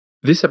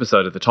This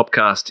episode of the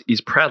Topcast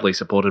is proudly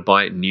supported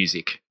by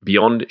Music,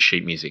 beyond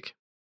sheet music.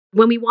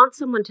 When we want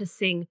someone to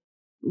sing,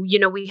 we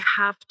really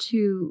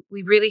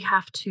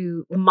have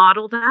to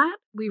model that.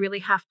 We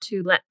really have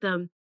to let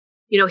them,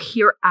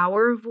 hear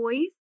our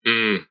voice.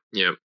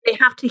 Yeah. They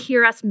have to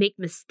hear us make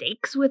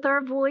mistakes with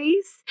our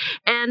voice.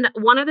 And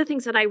one of the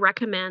things that I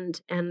recommend,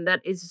 and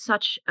that is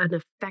such an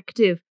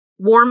effective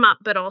warm up,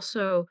 but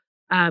also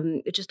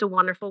just a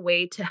wonderful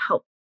way to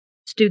help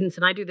students.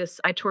 And I do this,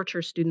 I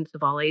torture students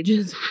of all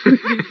ages with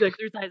these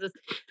exercises,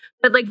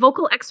 but like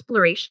vocal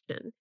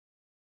exploration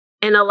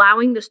and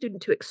allowing the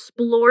student to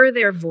explore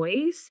their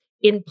voice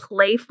in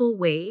playful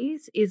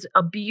ways is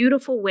a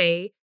beautiful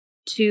way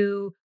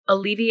to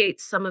alleviate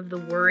some of the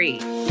worry.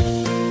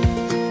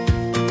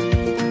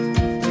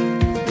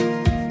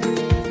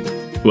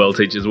 Well,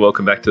 teachers,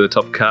 welcome back to the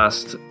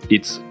Topcast.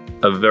 It's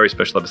a very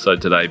special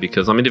episode today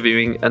because I'm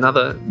interviewing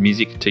another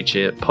music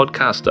teacher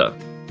podcaster.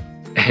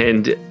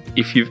 And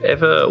if you've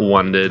ever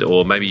wondered,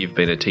 or maybe you've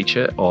been a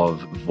teacher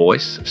of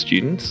voice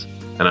students,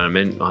 and I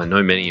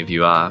know many of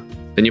you are,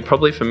 then you're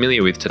probably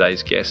familiar with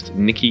today's guest,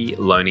 Nikki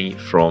Loney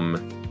from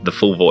The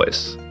Full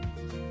Voice.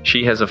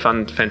 She has a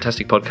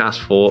fantastic podcast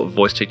for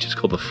voice teachers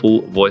called The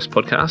Full Voice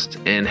Podcast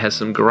and has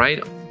some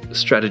great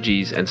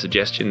strategies and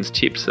suggestions,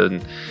 tips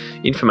and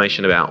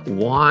information about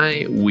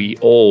why we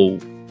all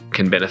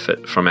can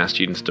benefit from our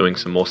students doing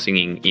some more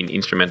singing in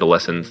instrumental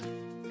lessons,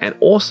 and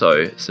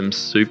also some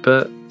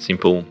super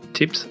simple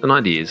tips and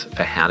ideas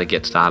for how to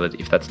get started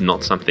if that's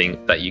not something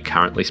that you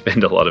currently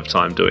spend a lot of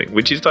time doing,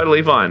 which is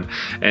totally fine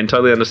and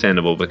totally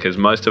understandable because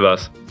most of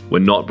us were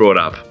not brought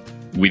up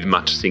with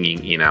much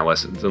singing in our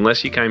lessons.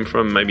 Unless you came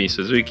from maybe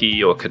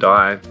Suzuki or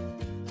Kadai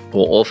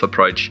or Orff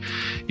approach,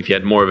 if you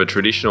had more of a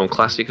traditional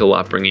classical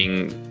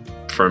upbringing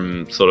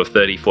from sort of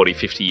 30, 40,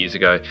 50 years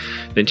ago,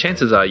 then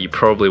chances are you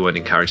probably weren't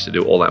encouraged to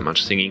do all that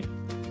much singing.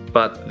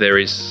 But there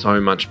is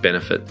so much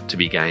benefit to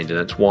be gained, and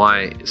it's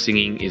why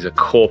singing is a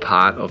core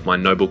part of my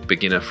No-Book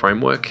Beginner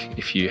framework.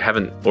 If you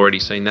haven't already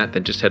seen that,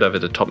 then just head over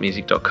to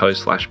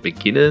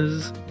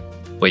topmusic.co/beginners,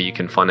 where you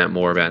can find out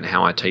more about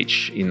how I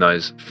teach in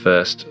those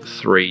first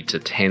 3 to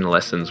 10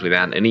 lessons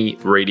without any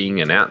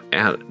reading and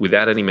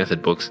without any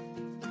method books.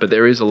 But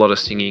there is a lot of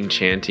singing,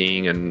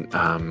 chanting, and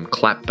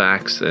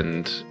clapbacks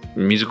and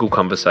musical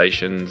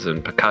conversations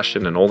and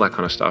percussion and all that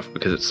kind of stuff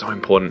because it's so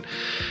important.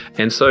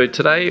 And so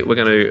today we're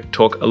going to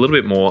talk a little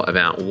bit more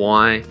about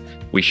why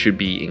we should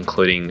be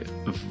including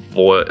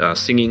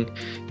singing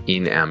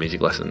in our music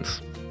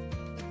lessons.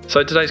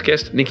 So today's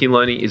guest, Nikki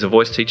Loney, is a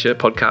voice teacher,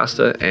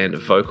 podcaster, and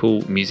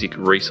vocal music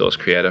resource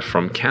creator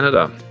from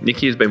Canada.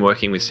 Nikki has been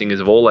working with singers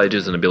of all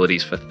ages and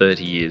abilities for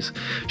 30 years.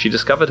 She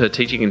discovered her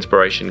teaching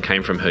inspiration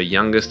came from her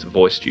youngest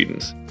voice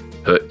students.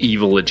 Her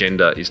evil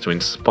agenda is to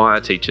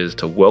inspire teachers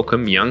to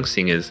welcome young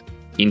singers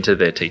into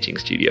their teaching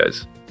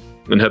studios.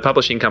 And her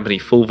publishing company,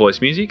 Full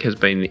Voice Music, has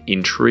been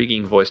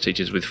intriguing voice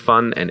teachers with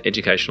fun and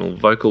educational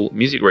vocal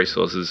music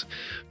resources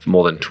for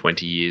more than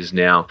 20 years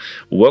now.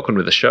 Welcome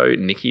to the show,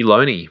 Nikki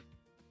Loney.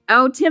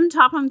 Oh, Tim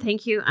Topham,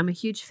 thank you. I'm a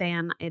huge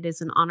fan. It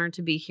is an honor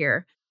to be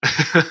here.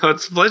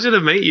 It's a pleasure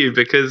to meet you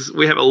because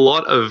we have a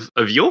lot of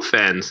your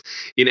fans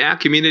in our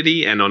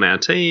community and on our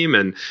team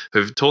and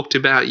who've talked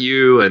about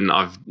you, and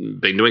I've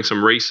been doing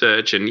some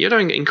research and you're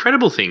doing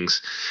incredible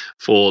things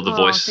for the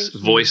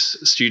voice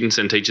students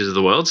and teachers of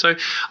the world. So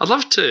I'd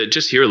love to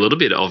just hear a little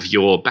bit of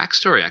your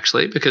backstory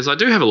actually, because I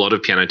do have a lot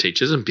of piano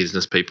teachers and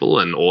business people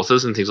and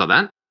authors and things like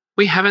that.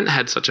 We haven't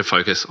had such a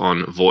focus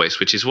on voice,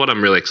 which is what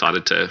I'm really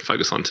excited to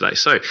focus on today.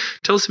 So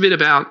tell us a bit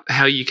about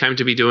how you came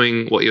to be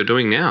doing what you're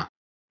doing now.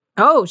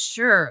 Oh,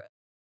 sure.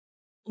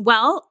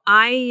 Well,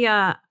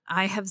 I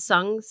have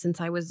sung since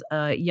I was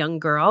a young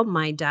girl.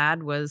 My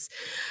dad was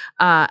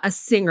a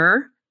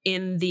singer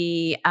in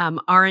the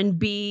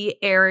R&B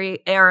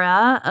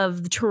era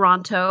of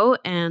Toronto,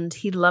 and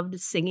he loved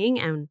singing,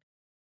 and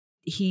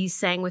he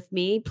sang with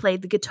me,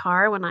 played the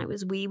guitar when I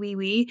was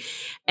wee.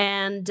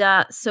 And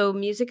so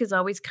music has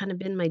always kind of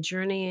been my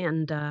journey,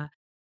 and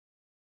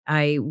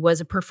I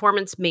was a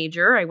performance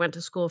major. I went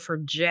to school for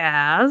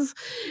jazz.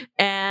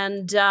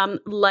 And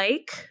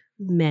like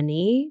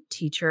many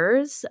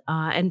teachers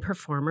and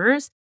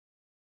performers,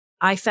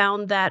 I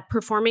found that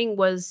performing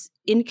was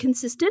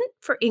inconsistent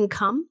for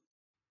income.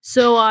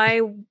 So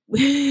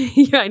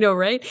yeah, I know,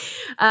 right?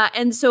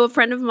 And so a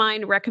friend of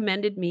mine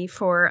recommended me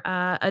for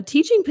a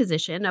teaching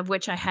position, of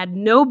which I had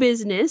no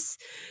business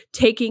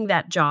taking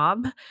that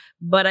job,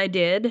 but I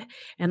did.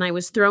 And I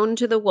was thrown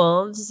to the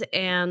wolves,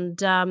 and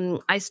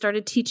I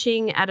started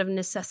teaching out of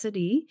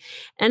necessity.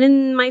 And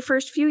in my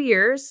first few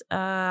years,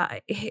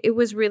 it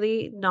was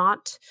really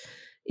not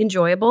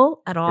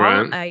enjoyable at all.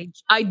 Right.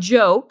 I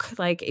joke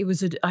like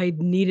I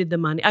needed the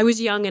money. I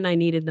was young and I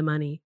needed the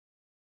money.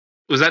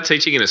 Was that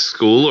teaching in a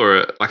school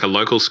or like a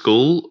local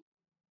school?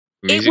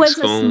 It was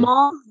a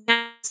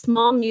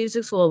small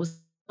music school. It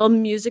was a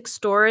music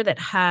store that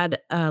had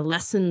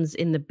lessons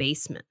in the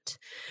basement.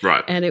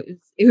 Right. And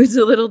it was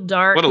a little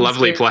dark. What a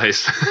lovely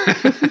place.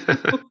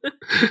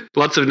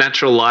 Lots of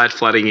natural light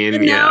flooding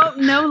in.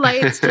 No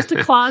lights, just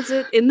a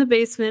closet in the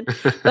basement.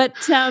 But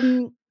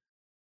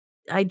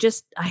I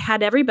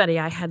had everybody.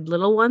 I had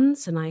little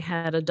ones and I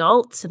had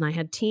adults and I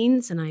had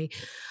teens and I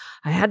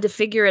had to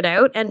figure it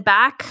out. And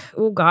back,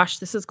 oh gosh,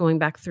 this is going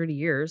back 30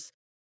 years.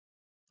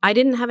 I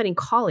didn't have any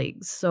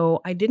colleagues, so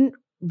I didn't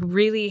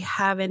really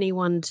have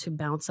anyone to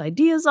bounce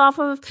ideas off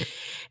of.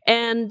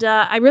 And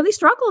I really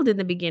struggled in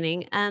the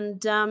beginning.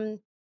 And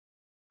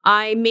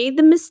I made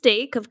the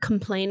mistake of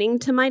complaining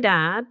to my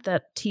dad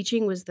that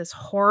teaching was this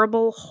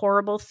horrible,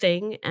 horrible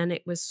thing, and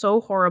it was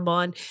so horrible.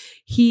 And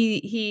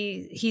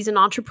he's an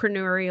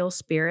entrepreneurial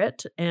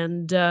spirit,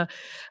 and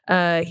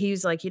he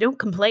was like, "You don't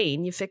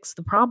complain, you fix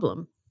the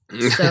problem."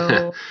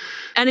 So,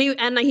 and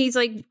he's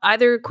like,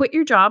 either quit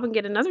your job and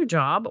get another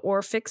job,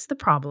 or fix the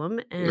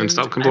problem And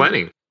stop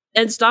complaining.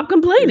 and stop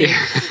complaining.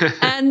 Yeah.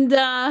 And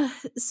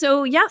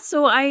so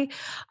I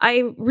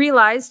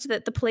realized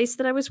that the place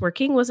that I was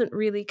working wasn't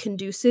really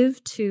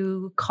conducive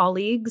to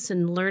colleagues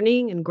and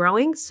learning and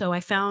growing. So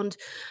I found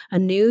a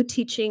new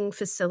teaching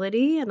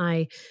facility and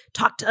I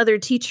talked to other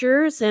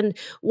teachers. And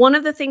one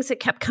of the things that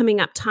kept coming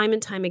up time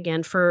and time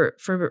again for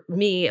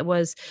me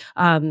was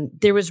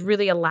there was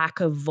really a lack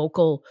of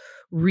vocal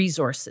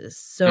resources.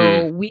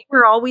 So we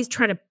were always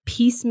trying to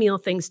piecemeal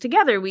things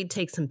together. We'd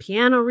take some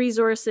piano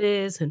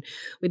resources and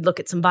we'd look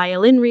at some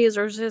violin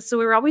resources. So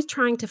we were always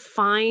trying to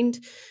find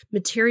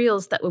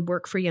materials that would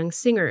work for young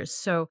singers.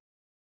 So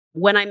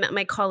when I met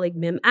my colleague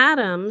Mim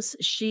Adams,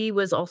 she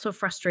was also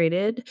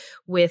frustrated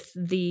with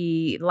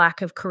the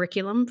lack of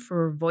curriculum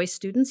for voice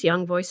students,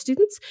 young voice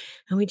students.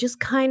 And we just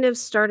kind of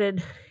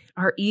started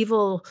our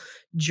evil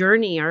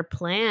journey, our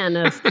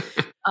plan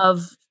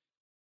of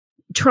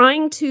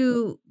trying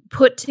to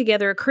put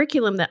together a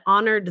curriculum that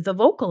honored the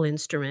vocal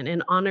instrument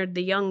and honored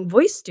the young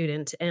voice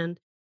student. And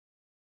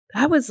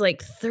that was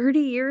like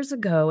 30 years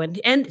ago.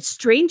 And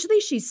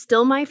strangely, she's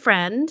still my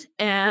friend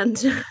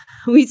and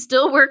we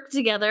still work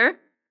together.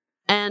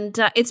 And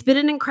it's been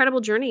an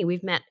incredible journey.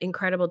 We've met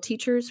incredible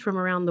teachers from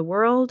around the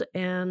world,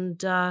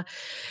 and I'm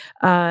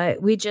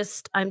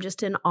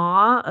just in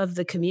awe of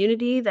the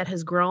community that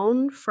has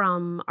grown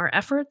from our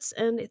efforts,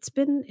 and it's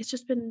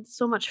just been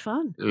so much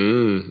fun.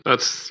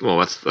 That's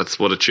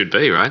what it should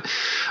be, right?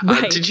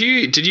 Right. Did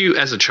you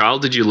as a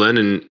child learn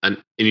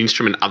an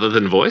instrument other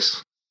than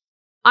voice?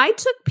 I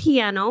took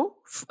piano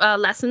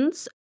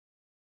lessons,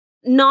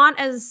 not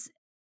as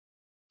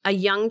a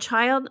young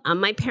child.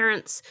 My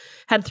parents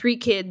had 3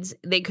 kids.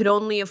 They could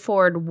only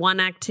afford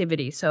one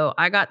activity. So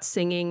I got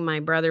singing,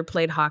 my brother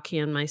played hockey,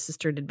 and my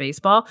sister did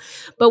baseball.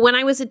 But when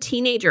I was a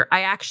teenager,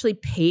 I actually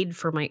paid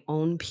for my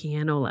own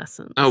piano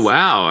lessons. Oh,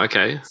 wow.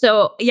 Okay.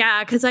 So,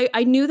 yeah, because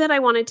I knew that I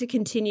wanted to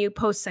continue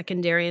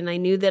post-secondary, and I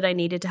knew that I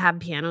needed to have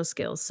piano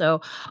skills.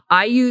 So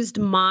I used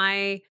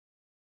my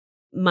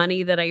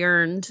money that I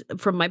earned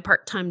from my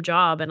part-time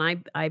job, and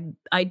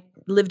I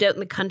lived out in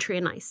the country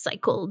and I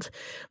cycled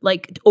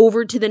like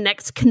over to the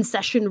next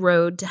concession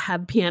road to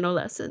have piano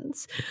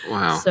lessons.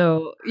 Wow.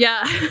 So,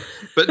 yeah.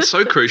 But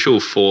so crucial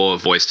for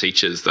voice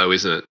teachers though,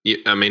 isn't it?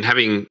 I mean,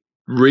 having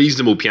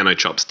reasonable piano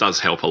chops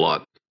does help a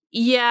lot.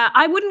 Yeah,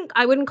 I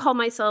wouldn't call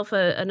myself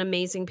an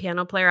amazing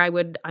piano player.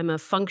 I'm a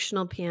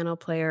functional piano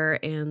player,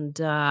 and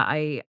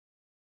I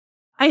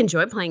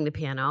enjoy playing the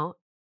piano.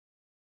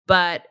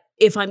 But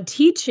if I'm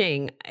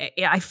teaching,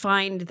 I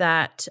find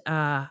that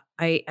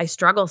I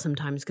struggle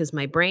sometimes because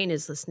my brain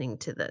is listening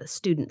to the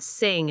students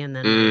sing, and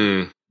then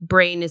my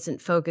brain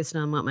isn't focused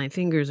on what my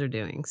fingers are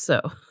doing.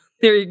 So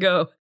there you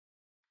go.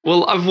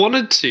 Well, I've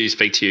wanted to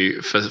speak to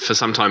you for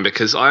some time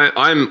because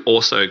I'm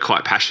also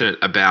quite passionate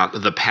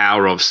about the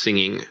power of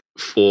singing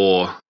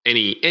for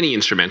any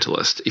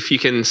instrumentalist. If you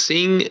can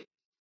sing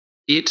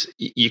it,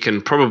 you can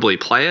probably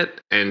play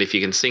it, and if you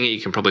can sing it,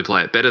 you can probably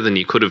play it better than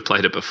you could have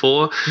played it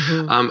before.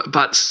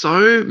 But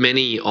so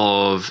many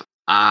of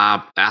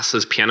us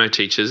as piano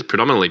teachers,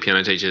 predominantly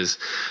piano teachers,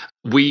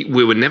 we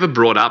were never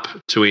brought up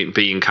to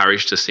be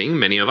encouraged to sing,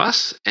 many of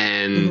us,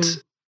 and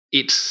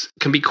it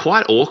can be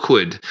quite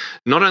awkward,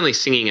 not only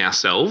singing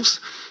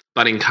ourselves,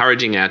 but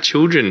encouraging our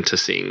children to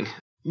sing.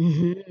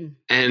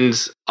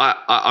 And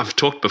I've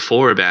talked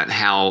before about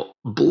how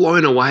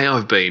blown away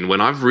I've been when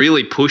I've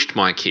really pushed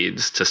my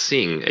kids to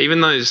sing,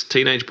 even those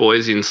teenage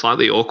boys in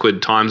slightly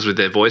awkward times with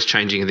their voice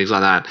changing and things like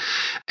that.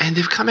 And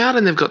they've come out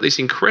and they've got this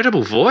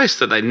incredible voice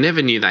that they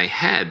never knew they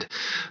had.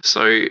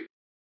 So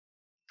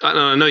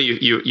I know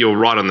you're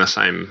right on the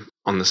same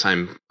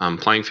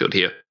playing field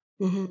here.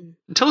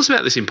 Tell us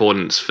about this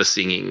importance for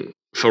singing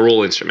for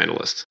all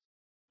instrumentalists.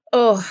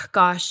 Oh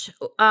gosh.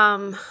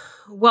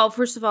 Well,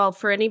 first of all,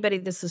 for anybody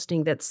that's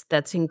listening,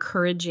 that's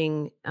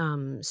encouraging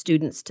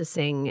students to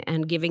sing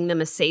and giving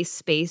them a safe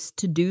space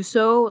to do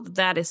so,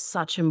 that is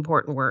such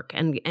important work.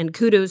 And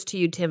kudos to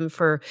you, Tim,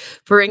 for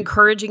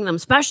encouraging them,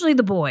 especially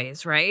the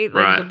boys, right?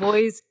 Like the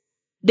boys,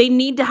 they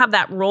need to have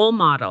that role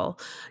model.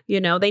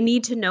 You know, they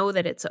need to know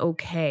that it's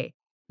okay.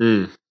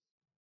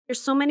 There's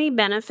so many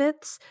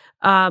benefits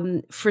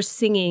for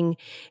singing,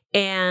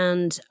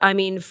 and I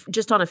mean,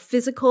 just on a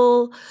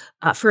physical,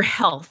 for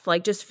health,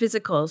 like just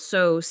physical.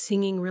 So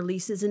singing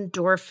releases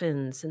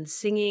endorphins, and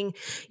singing,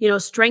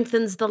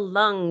 strengthens the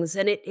lungs,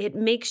 and it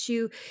makes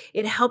you,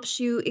 it helps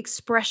you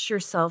express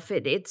yourself.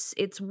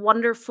 It's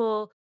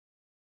wonderful.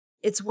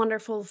 It's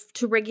wonderful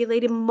to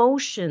regulate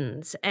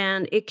emotions,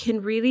 and it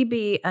can really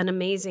be an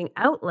amazing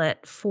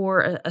outlet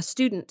for a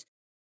student.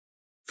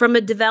 From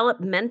a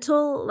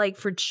developmental, like,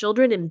 for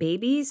children and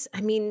babies,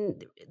 I mean,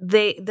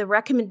 the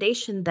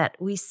recommendation that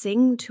we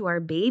sing to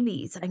our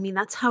babies, I mean,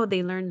 that's how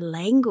they learn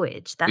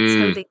language, that's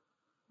how Mm, they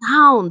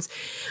sounds.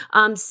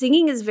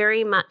 Singing is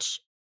very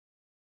much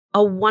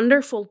a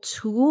wonderful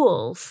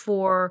tool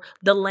for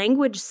the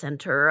language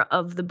center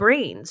of the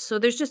brain. So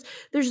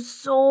there's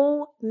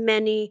so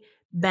many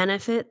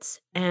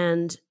benefits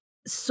and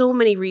so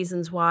many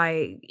reasons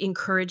why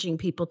encouraging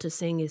people to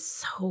sing is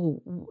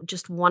so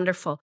just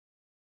wonderful.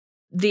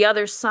 The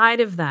other side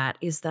of that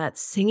is that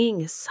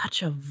singing is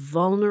such a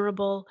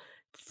vulnerable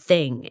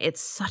thing.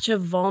 It's such a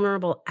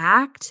vulnerable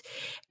act,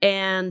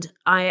 and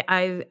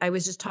I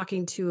was just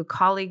talking to a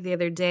colleague the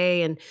other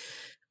day, and,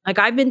 like,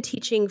 I've been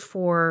teaching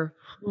for,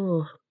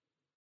 ooh,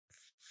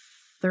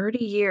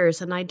 30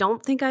 years, and I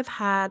don't think I've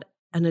had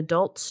an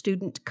adult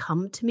student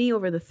come to me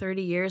over the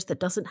 30 years that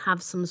doesn't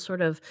have some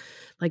sort of,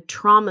 like,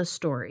 trauma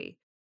story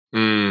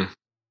mm,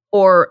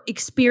 or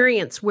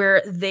experience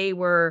where they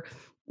were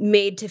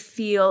made to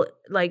feel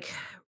like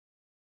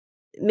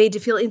made to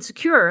feel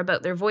insecure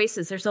about their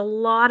voices. There's a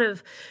lot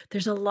of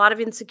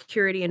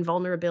insecurity and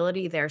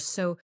vulnerability there.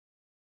 So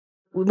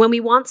when we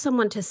want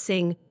someone to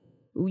sing,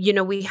 we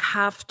really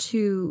have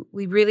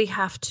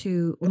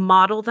to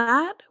model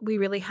that. We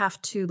really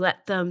have to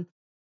let them,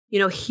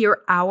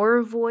 hear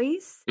our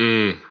voice.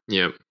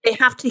 yep. They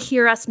have to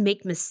hear us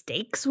make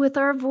mistakes with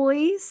our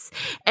voice.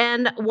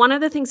 And one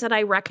of the things that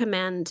I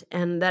recommend,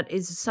 and that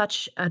is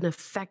such an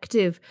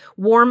effective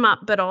warm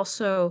up, but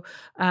also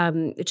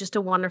it's just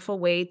a wonderful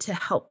way to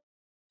help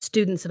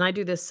students. And I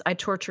do this, I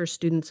torture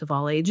students of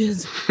all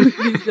ages with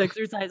these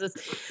exercises,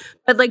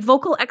 but like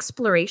vocal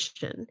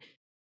exploration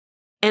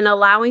and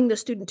allowing the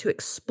student to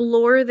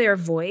explore their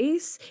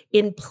voice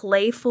in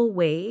playful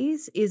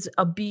ways is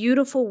a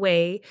beautiful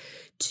way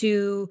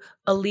to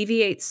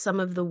alleviate some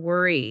of the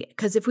worry.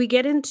 Because if we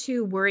get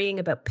into worrying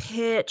about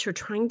pitch or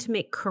trying to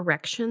make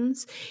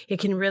corrections, it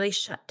can really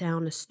shut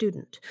down a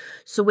student.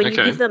 So when you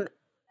Okay. give them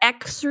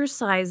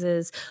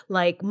exercises,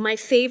 like my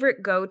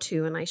favorite go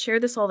to, and I share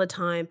this all the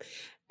time,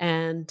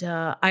 and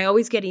I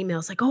always get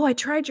emails like, "Oh, I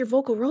tried your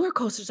vocal roller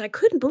coasters. I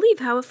couldn't believe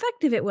how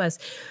effective it was."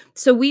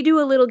 So we do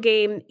a little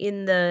game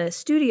in the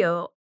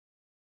studio.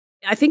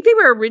 I think they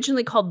were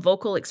originally called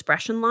vocal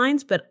expression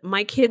lines, but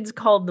my kids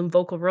called them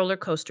vocal roller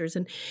coasters.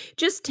 And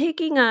just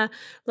taking a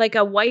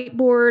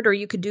whiteboard, or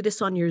you could do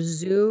this on your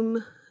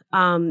Zoom,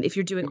 if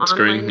you're doing online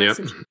Screen, yep.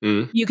 message.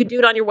 Mm. You could do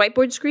it on your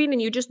whiteboard screen,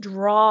 and you just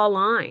draw a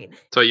line.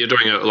 So you're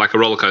doing like a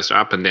roller coaster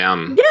up and down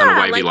on a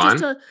Yeah, wavy like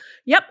just line? a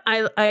yep,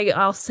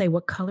 I'll say,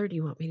 "What color do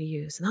you want me to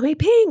use?" And they'll be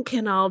pink,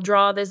 and I'll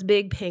draw this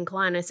big pink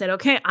line. I said,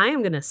 "Okay, I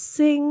am gonna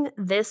sing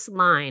this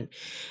line."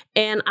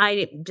 And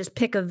I just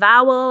pick a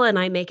vowel, and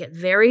I make it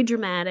very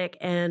dramatic,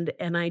 and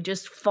I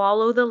just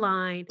follow the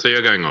line. So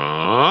you're going,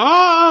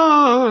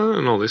 oh,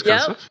 and all this kind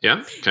of Yep, stuff?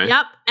 Yeah, okay.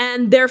 yep,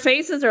 and their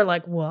faces are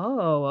like,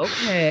 "Whoa,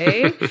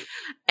 okay."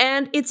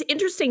 And it's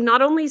interesting,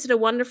 not only is it a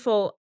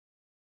wonderful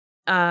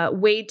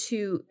way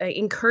to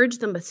encourage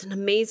them. It's an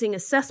amazing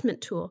assessment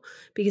tool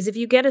because if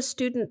you get a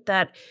student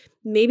that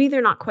maybe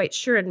they're not quite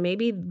sure, and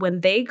maybe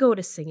when they go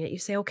to sing it, you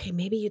say, okay,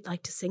 maybe you'd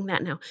like to sing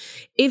that now.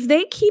 If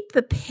they keep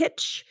the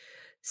pitch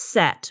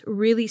set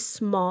really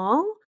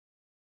small,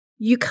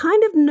 you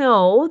kind of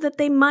know that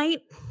they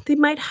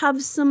might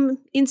have some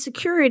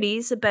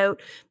insecurities about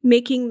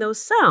making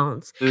those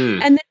sounds.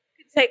 Mm. And then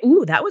you could say,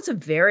 "Ooh, that was a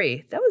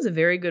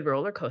very good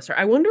roller coaster.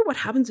 I wonder what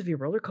happens if your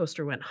roller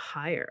coaster went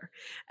higher."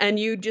 And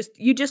you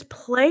just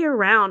play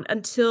around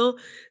until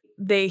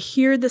they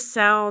hear the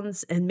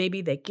sounds and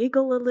maybe they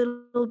giggle a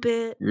little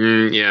bit.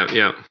 Yeah,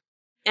 yeah.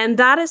 And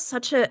that is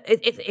such a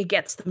it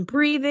gets them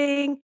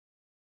breathing,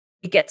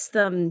 it gets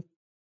them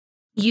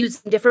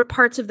using different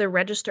parts of their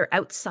register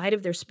outside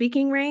of their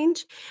speaking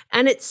range.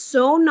 And it's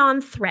so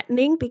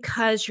non-threatening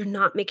because you're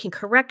not making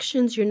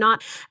corrections, you're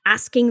not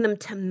asking them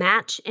to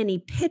match any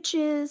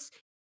pitches.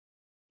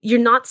 You're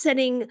not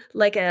setting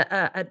like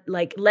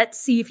like, let's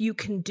see if you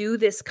can do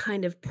this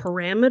kind of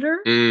parameter.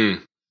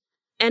 Mm.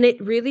 And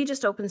it really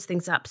just opens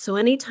things up. So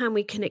anytime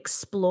we can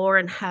explore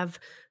and have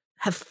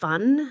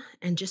fun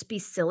and just be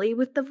silly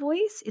with the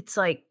voice, it's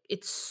like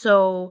it's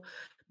so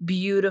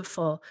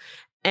beautiful.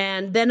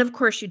 And then, of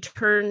course, you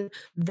turn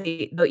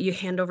you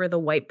hand over the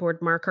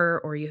whiteboard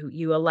marker, or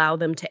you allow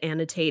them to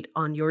annotate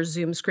on your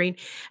Zoom screen,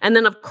 and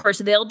then, of course,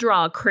 they'll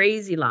draw a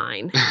crazy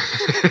line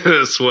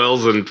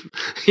Swells and,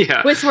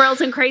 yeah. with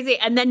swirls and crazy,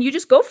 and then you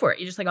just go for it.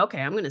 You're just like,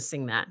 "Okay, I'm gonna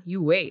sing that.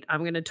 You wait.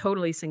 I'm gonna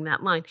totally sing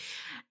that line."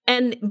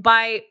 And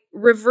by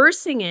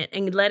reversing it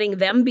and letting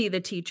them be the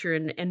teacher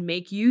and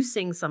make you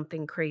sing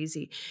something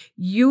crazy,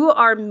 you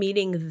are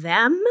meeting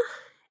them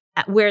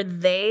at where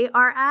they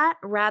are at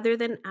rather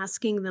than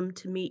asking them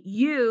to meet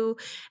you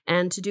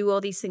and to do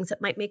all these things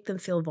that might make them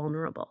feel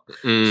vulnerable.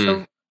 Mm.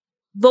 So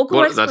vocal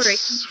What exploration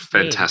that's is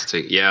game.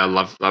 fantastic. Yeah,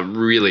 I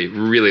really,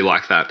 really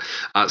like that.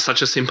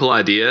 Such a simple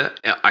idea.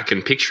 I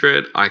can picture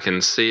it. I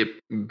can see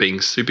it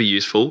being super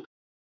useful.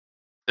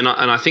 And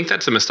I think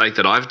that's a mistake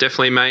that I've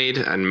definitely made,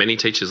 and many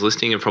teachers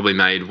listening have probably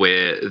made,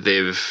 where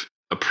they've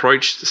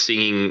approached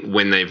singing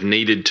when they've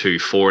needed to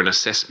for an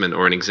assessment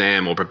or an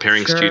exam or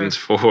preparing students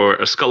Sure. for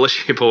a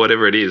scholarship or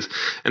whatever it is.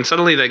 And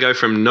suddenly they go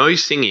from no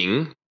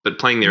singing, but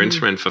playing their Mhm.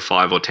 instrument for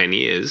 5 or 10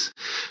 years,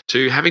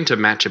 to having to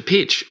match a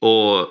pitch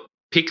or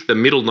pick the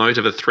middle note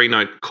of a 3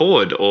 note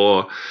chord.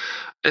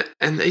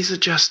 And these are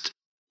just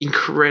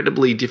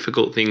incredibly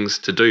difficult things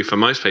to do for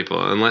most people,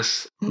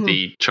 unless Mhm.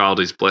 the child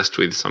is blessed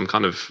with some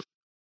kind of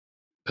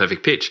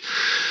perfect pitch.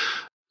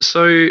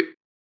 So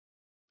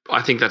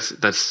I think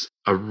that's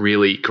a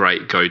really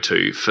great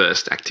go-to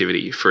first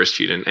activity for a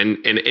student, and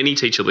any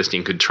teacher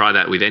listening could try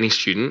that with any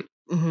student,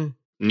 Mhm.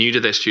 new to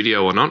their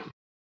studio or not.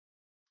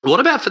 What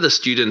about for the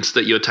students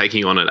that you're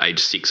taking on at age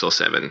 6 or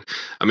 7?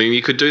 I mean,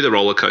 you could do the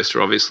roller coaster,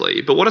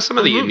 obviously, but what are some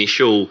of the Mhm.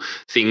 initial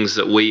things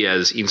that we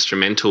as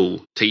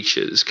instrumental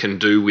teachers can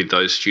do with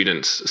those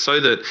students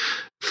so that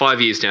 5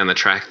 years down the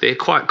track, they're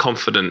quite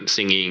confident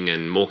singing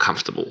and more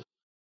comfortable?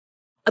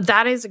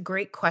 That is a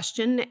great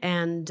question,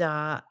 and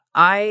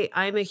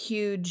I'm a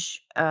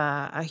huge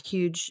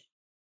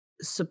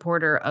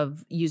supporter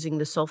of using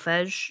the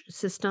solfege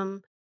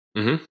system.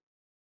 Hmm.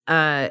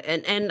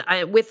 And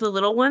I with the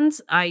little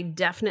ones, I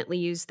definitely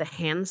use the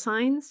hand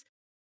signs.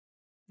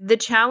 The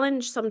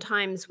challenge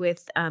sometimes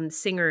with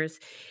singers,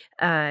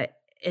 uh,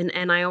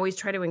 and I always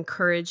try to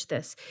encourage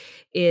this,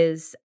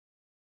 is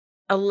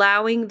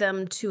allowing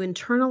them to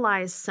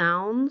internalize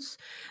sounds,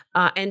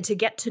 and to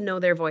get to know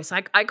their voice.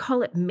 I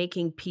call it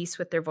making peace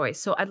with their voice.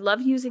 So I love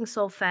using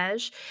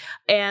solfege,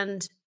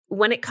 and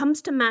when it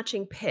comes to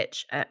matching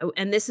pitch,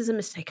 and this is a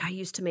mistake I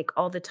used to make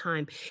all the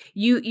time.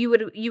 You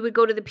would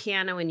go to the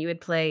piano and you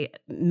would play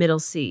middle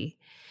C,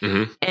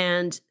 Hmm.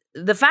 and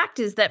the fact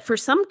is that for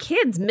some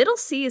kids, middle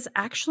C is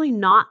actually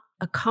not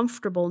a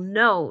comfortable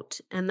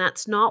note, and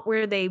that's not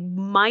where they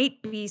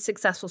might be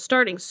successful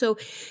starting. So,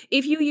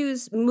 if you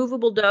use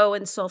movable do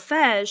and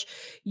solfege,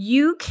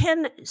 you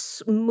can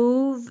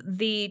move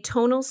the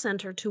tonal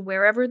center to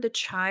wherever the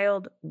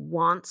child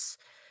wants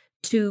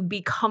to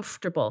be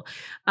comfortable.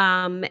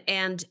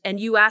 And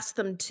you ask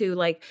them to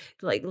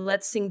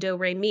let's sing do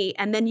re mi,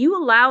 and then you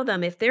allow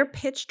them, if their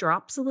pitch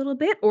drops a little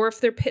bit or if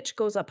their pitch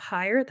goes up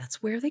higher,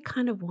 that's where they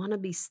kind of want to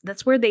be,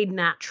 that's where they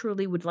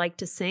naturally would like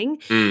to sing.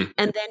 Mm.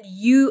 And then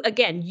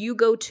you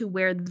go to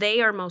where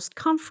they are most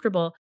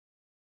comfortable,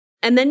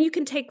 and then you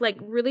can take like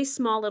really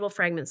small little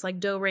fragments like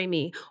do re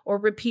mi, or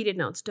repeated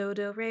notes do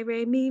re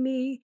re mi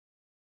mi,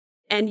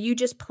 and you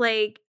just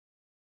play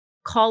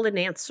call and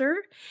answer.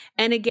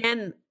 And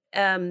again,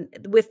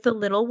 with the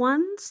little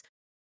ones,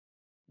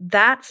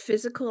 that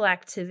physical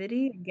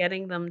activity,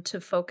 getting them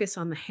to focus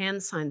on the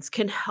hand signs,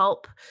 can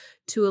help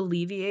to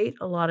alleviate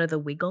a lot of the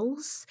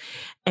wiggles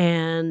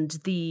and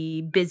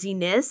the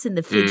busyness and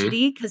the Mm.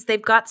 fidgety, because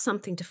they've got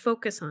something to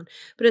focus on.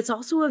 But it's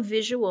also a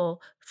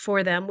visual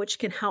for them, which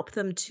can help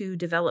them to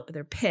develop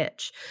their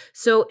pitch.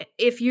 So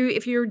if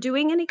you're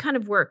doing any kind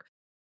of work,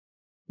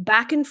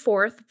 back and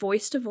forth,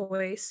 voice to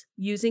voice,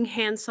 using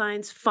hand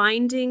signs,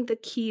 finding the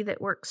key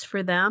that works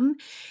for them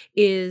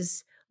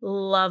is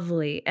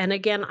lovely. And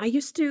again, I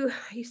used to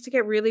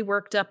get really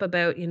worked up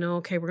about,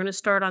 okay, we're going to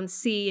start on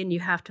C and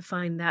you have to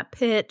find that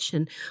pitch,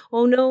 and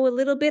oh no, a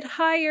little bit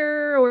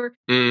higher, or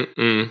Mm.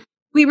 Mm.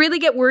 we really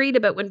get worried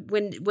about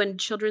when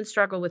children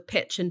struggle with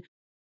pitch, and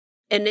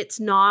it's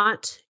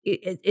not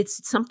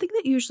it's something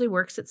that usually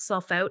works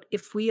itself out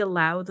if we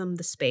allow them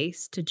the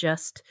space to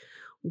just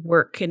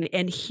work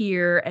and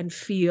hear and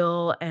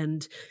feel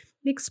and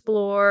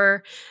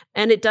explore.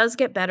 And it does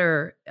get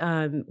better,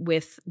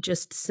 with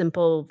just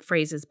simple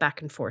phrases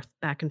back and forth,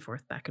 back and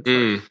forth, back and forth.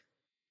 Mm.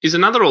 Is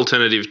another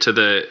alternative to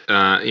the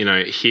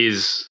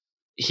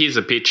here's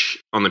a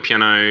pitch on the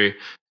piano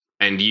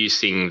and you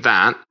sing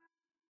that,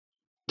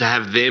 to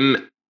have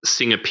them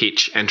sing a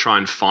pitch and try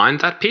and find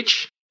that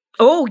pitch?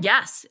 Oh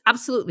yes,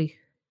 absolutely.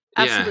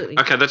 Yeah. Absolutely.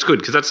 Okay, that's good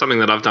because that's something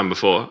that I've done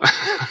before.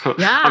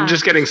 Yeah. I'm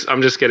just getting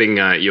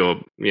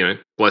your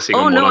blessing Oh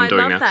on what no, I'm I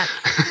doing love now.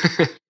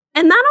 that.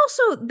 And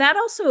that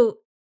also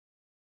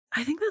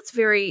I think that's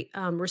very,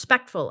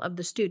 respectful of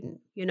the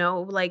student,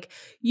 like,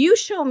 you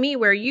show me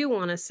where you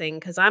wanna sing,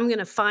 because 'cause I'm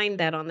gonna find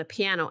that on the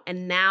piano,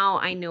 and now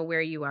I know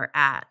where you are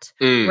at,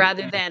 Mm,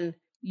 rather than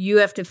you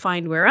have to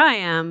find where I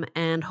am,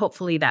 and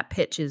hopefully that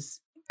pitch is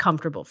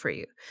comfortable for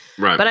you.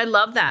 right. But I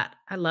love that,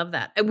 I love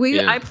that.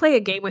 Yeah. I play a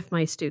game with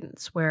my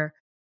students where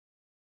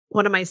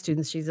one of my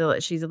students, she's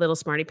a little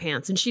smarty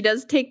pants, and she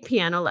does take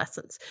piano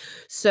lessons.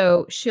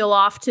 So she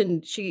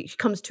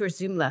comes to her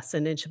Zoom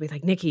lesson and she'll be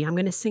like, "Nikki, I'm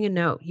gonna sing a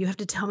note. You have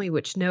to tell me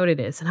which note it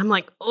is." And I'm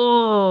like,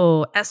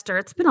 "Oh, Esther,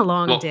 it's been a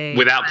long Well, day."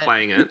 without But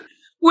playing it.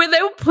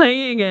 without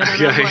playing it. And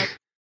I'm Okay. like,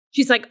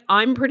 she's like,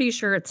 "I'm pretty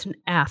sure it's an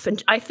F."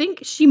 And I think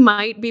she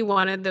might be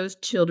one of those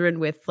children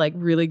with like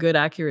really good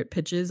accurate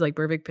pitches, like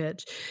perfect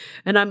pitch.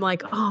 And I'm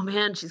like, "Oh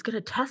man, she's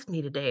gonna test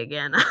me today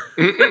again."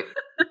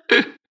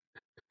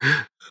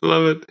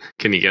 Love it.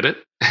 Can you get it?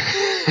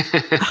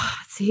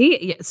 See,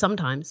 yeah,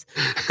 sometimes.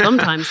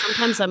 Sometimes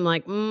I'm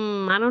like,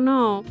 I don't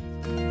know."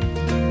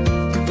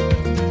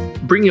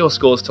 Bring your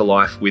scores to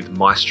life with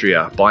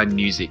Maestria by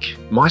Music.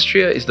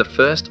 Maestria is the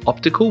first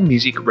optical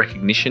music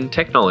recognition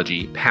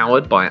technology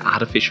powered by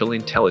artificial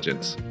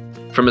intelligence.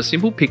 From a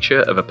simple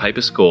picture of a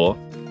paper score,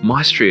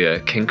 Maestria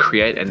can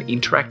create an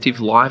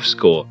interactive live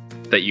score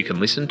that you can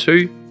listen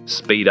to,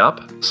 speed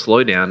up,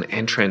 slow down,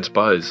 and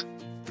transpose.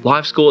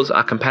 Live scores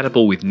are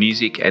compatible with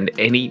music and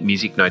any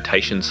music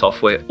notation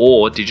software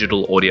or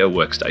digital audio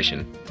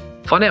workstation.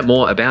 Find out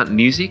more about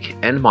Music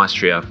and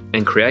Maestria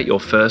and create your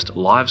first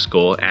live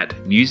score at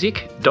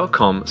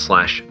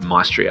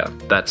music.com/Maestria.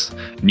 That's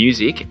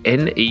music,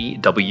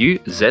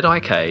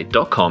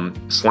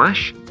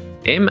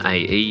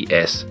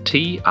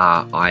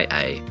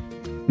 NEWZIK.com/MAESTRIA.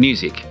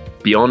 Music,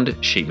 beyond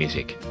sheet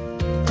music.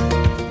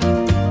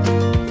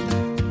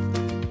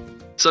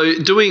 So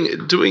using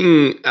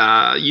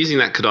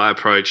that Kadai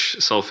approach,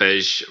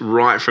 solfege,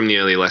 right from the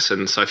early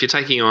lessons. So if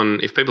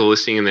people are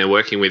listening and they're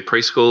working with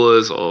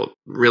preschoolers or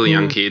really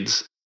young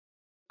kids,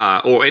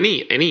 or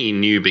any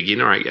new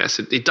beginner, I guess,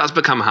 it does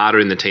become harder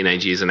in the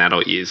teenage years and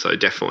adult years, so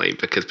definitely,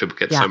 because people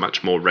get so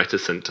much more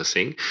reticent to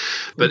sing.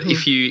 But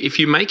if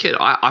you make it,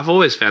 I've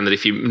always found that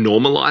if you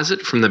normalize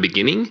it from the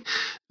beginning,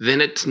 then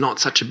it's not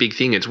such a big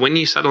thing. It's when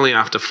you suddenly,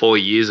 after 4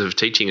 years of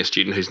teaching a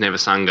student who's never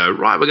sung, go,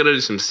 right, we're going to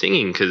do some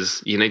singing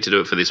because you need to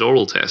do it for this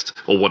oral test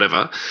or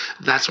whatever,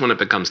 that's when it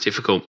becomes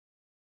difficult.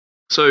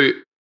 So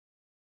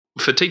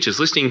for teachers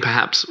listening,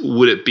 perhaps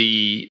would it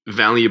be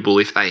valuable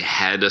if they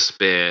had a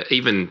spare,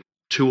 even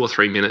 2 or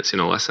 3 minutes in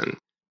a lesson?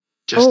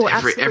 Just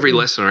every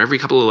lesson or every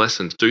couple of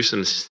lessons, do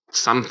some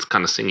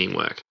kind of singing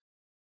work.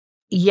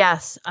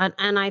 Yes,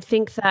 and I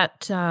think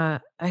that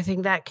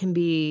can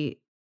be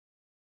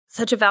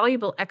such a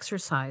valuable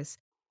exercise.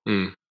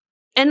 Mm.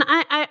 And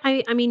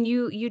I mean,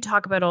 you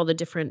talk about all the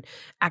different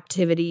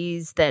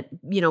activities that,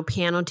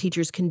 piano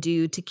teachers can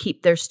do to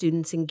keep their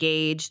students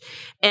engaged.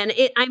 And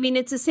I mean,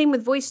 it's the same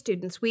with voice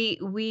students. We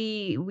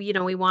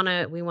want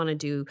to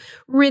do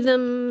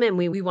rhythm, and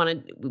we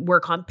want to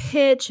work on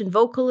pitch and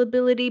vocal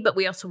ability, but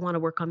we also want to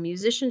work on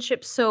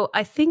musicianship. So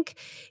I think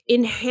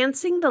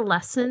enhancing the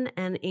lesson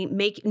and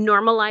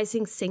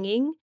normalizing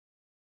singing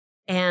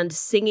and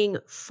singing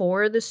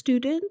for the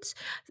student,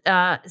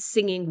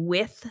 singing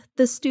with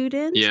the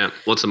student. Yeah,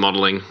 lots of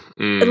modeling.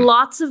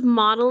 Lots of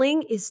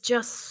modeling is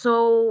just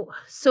so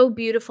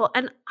beautiful.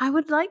 And I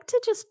would like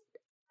to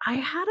I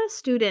had a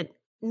student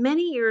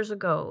many years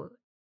ago,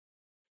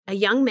 a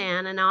young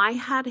man, and I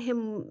had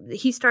him,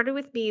 he started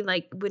with me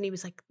like when he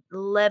was like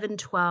 11,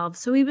 12.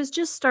 So he was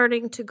just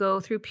starting to go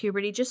through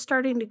puberty, just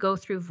starting to go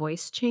through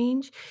voice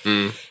change.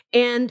 Mm.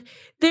 And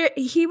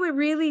he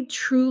really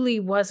truly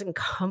wasn't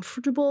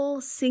comfortable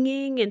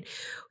singing. And,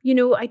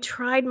 I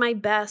tried my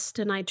best,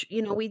 and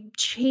we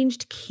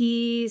changed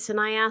keys, and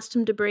I asked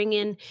him to bring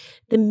in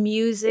the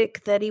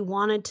music that he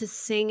wanted to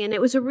sing. And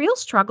it was a real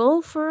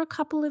struggle for a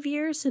couple of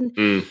years. And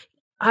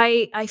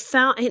I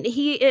found, and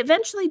he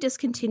eventually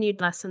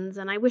discontinued lessons,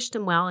 and I wished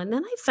him well. And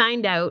then I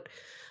find out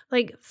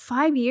like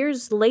 5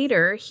 years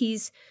later,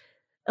 he's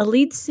a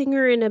lead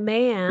singer in a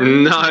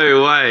band.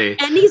 No way.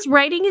 And he's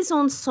writing his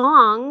own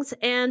songs,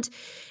 and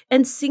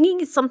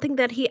singing is something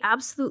that he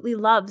absolutely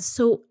loves.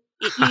 So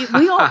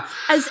we all,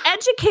 as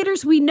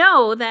educators, we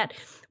know that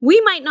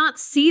we might not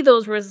see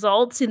those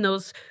results in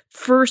those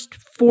first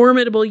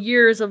formidable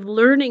years of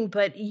learning,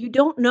 but you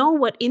don't know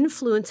what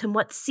influence and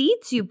what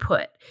seeds you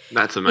put.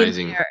 That's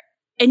amazing. In there.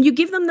 And you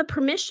give them the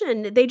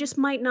permission. They just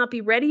might not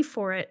be ready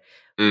for it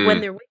when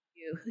they're with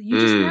you. You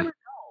just never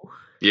know.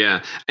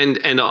 Yeah,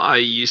 and I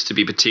used to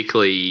be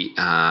particularly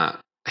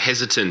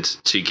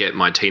hesitant to get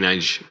my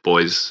teenage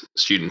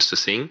students to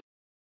sing.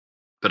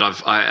 But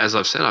as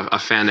I've said,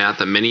 I've found out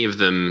that many of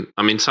them,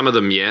 I mean, some of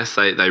them, yes,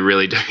 they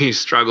really do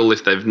struggle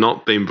if they've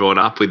not been brought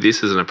up with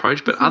this as an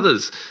approach. But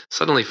others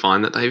suddenly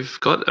find that they've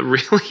got a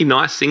really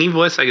nice singing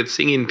voice. They could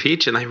sing in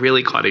pitch, and they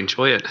really quite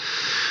enjoy it.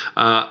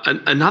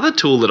 Another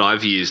tool that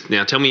I've used,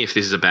 now tell me if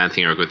this is a bad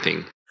thing or a good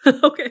thing.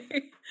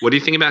 Okay. What do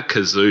you think about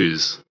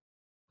kazoos?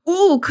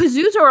 Ooh,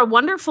 kazoos are a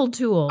wonderful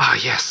tool. Ah,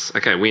 yes.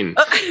 Okay, win.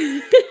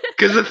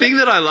 Because the thing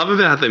that I love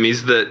about them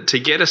is that to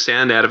get a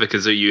sound out of a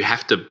kazoo, you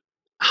have to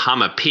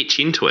hum a pitch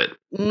into it,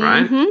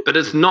 right? But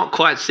it's not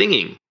quite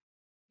singing.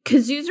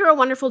 Kazoos are a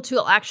wonderful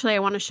tool. Actually, I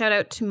want to shout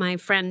out to my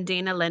friend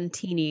Dana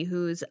Lentini,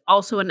 who's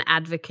also an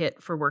advocate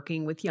for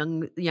working with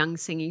young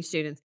singing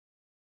students.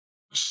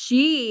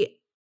 She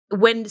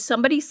when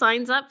somebody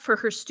signs up for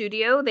her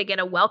studio, they get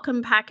a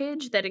welcome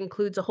package that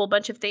includes a whole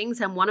bunch of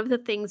things, and one of the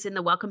things in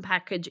the welcome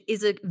package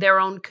is their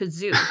own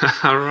kazoo.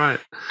 All right.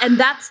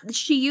 And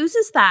she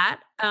uses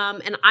that,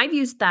 and I've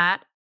used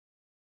that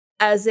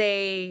as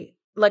a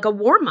like a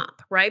warm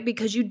up, right?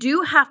 Because you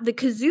do have the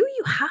kazoo,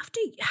 you have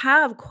to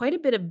have quite a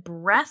bit of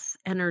breath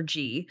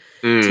energy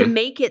to Mm.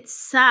 make it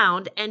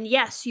sound. And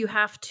yes, you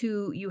have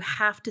to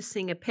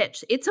sing a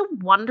pitch. It's a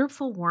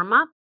wonderful warm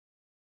up.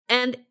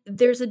 And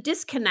there's a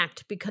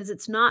disconnect because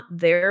it's not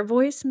their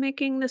voice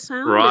making the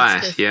sound, it's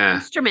Right. this Yeah.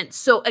 instrument.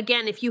 So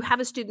again, if you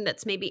have a student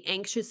that's maybe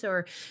anxious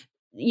or,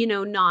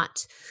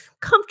 not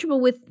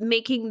comfortable with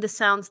making the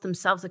sounds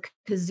themselves, a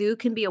kazoo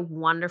can be a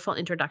wonderful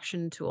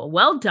introduction tool.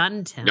 Well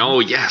done, Tim. Oh,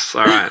 yes.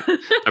 All right.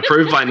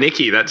 Approved by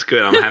Nikki. That's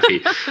good. I'm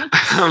happy.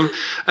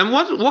 And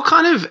what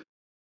kind of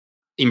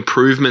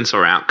improvements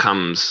or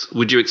outcomes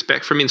would you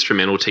expect from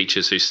instrumental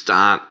teachers who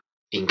start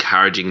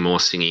encouraging more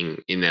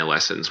singing in their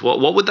lessons?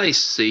 What would they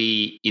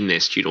see in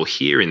their student or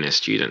hear in their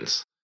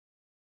students?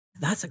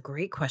 That's a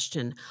great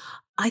question.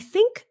 I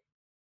think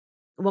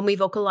when we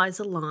vocalize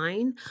a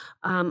line,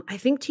 I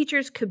think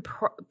teachers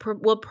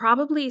will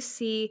probably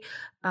see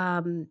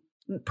um,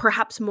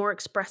 perhaps more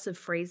expressive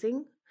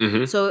phrasing.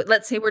 Hmm. So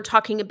let's say we're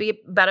talking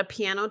about a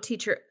piano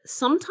teacher.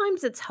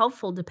 Sometimes it's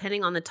helpful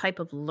depending on the type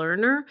of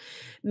learner.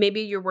 Maybe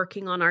you're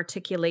working on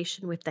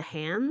articulation with the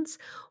hands.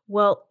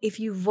 Well, if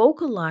you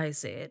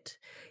vocalize it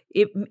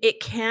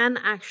can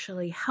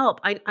actually help.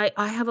 I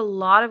have a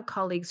lot of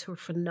colleagues who are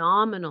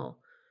phenomenal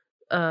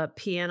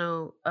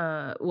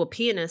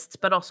pianists,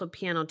 but also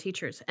piano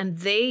teachers, and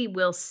they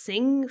will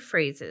sing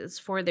phrases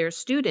for their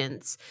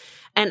students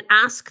and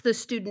ask the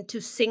student to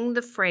sing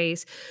the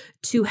phrase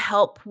to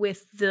help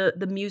with the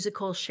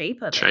musical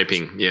shape of it.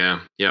 Shaping.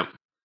 Yeah. Yep.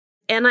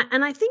 And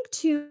I think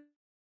too,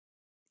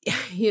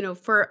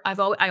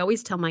 I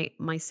always tell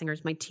my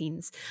singers, my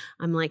teens,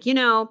 I'm like,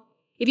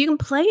 if you can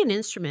play an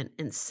instrument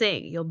and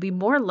sing, you'll be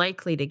more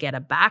likely to get a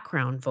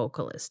background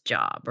vocalist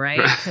job, right?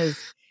 Because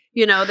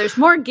there's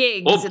more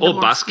gigs and the Or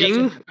more skills you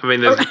busking. have. I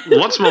mean, there's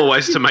lots more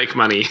ways to make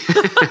money.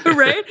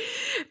 Right?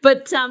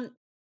 But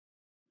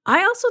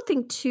I also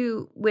think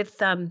too with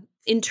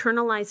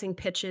internalizing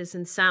pitches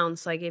and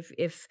sounds, like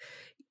if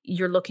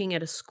you're looking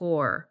at a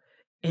score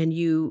and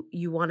you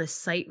want to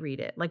sight read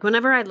it. Like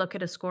whenever I look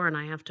at a score and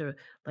I have to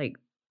like,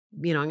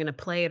 I'm going to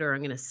play it or I'm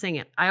going to sing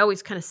it, I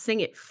always kind of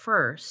sing it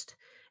first.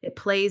 It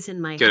plays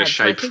in my Get a head.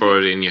 So I shape think for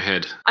it in your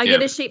head. I Yeah.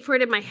 get a shape for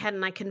it in my head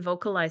and I can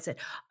vocalize it.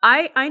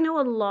 I know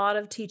a lot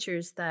of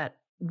teachers that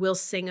will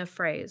sing a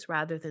phrase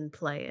rather than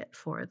play it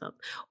for them.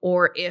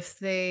 Or if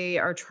they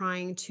are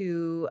trying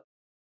to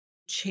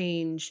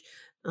change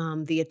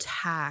the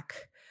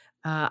attack.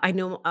 I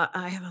know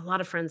I have a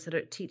lot of friends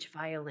that teach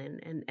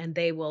violin, and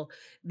they will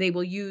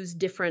use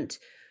different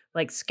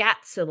like scat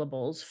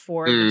syllables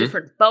for the Mm.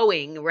 different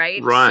bowing,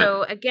 right? Right.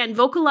 So again,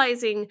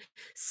 vocalizing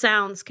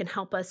sounds can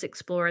help us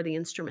explore the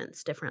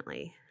instruments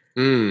differently.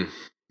 Mm,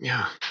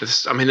 yeah,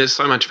 there's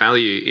so much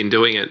value in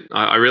doing it.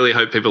 I really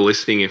hope people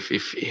listening,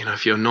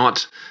 if you're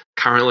not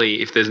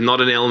currently, if there's not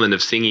an element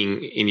of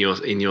singing in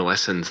your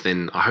lessons,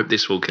 then I hope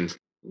this will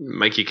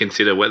make you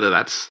consider whether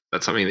that's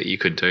something that you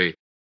could do.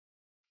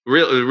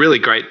 Really, really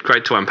great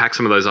to unpack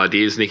some of those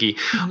ideas, Nikki.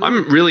 Mhm.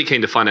 I'm really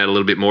keen to find out a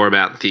little bit more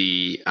about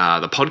the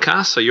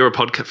podcast. So you're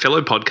a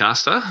fellow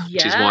podcaster,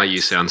 which is why you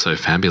Yes. sound so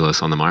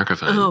fabulous on the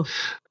microphone. Oh,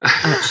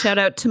 shout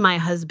out to my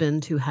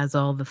husband who has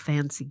all the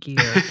fancy gear.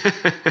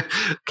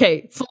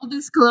 Okay, full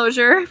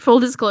disclosure. Full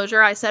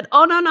disclosure. I said,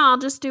 "Oh no, I'll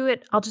just do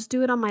it. I'll just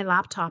do it on my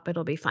laptop.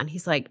 It'll be fun."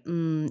 He's like,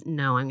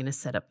 "No, I'm going to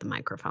set up the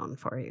microphone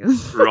for you."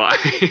 Right.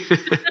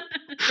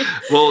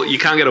 Well, you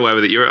can't get away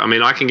with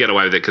it. I can get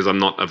away with it because I'm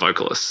not a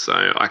vocalist, so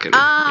I can.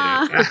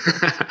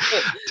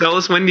 Tell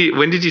us when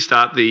did you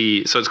start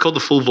so it's called the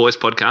Full Voice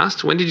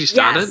Podcast. When did you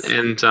start Yes.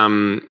 it,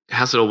 and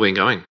how's it all been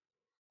going?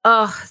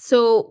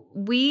 So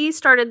we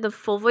started the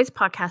Full Voice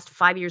Podcast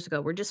 5 years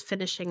ago. We're just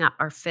finishing up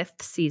our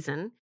 5th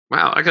season.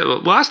 Wow. Okay.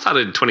 Well, I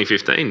started in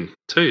 2015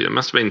 too. It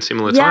must have been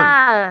similar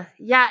time.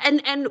 Yeah,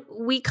 and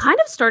we kind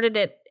of started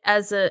it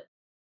as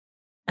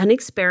an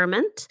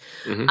experiment.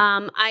 Hmm.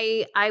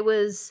 I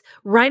was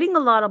writing a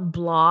lot of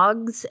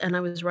blogs and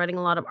I was writing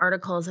a lot of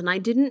articles, and I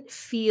didn't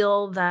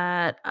feel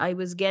that I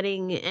was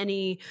getting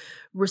any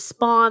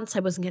response. I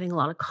wasn't getting a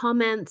lot of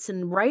comments,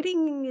 and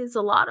writing is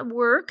a lot of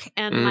work.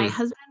 And my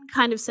husband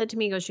kind of said to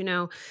me, he goes,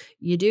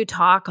 you do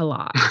talk a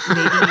lot.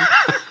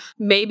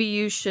 Maybe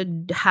you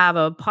should have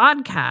a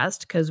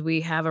podcast because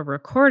we have a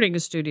recording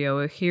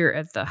studio here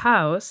at the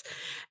house.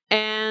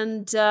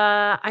 And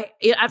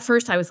at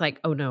first I was like,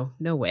 "Oh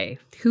no way!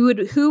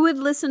 Who would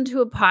listen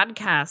to a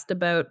podcast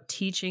about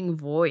teaching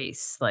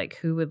voice? Like,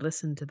 who would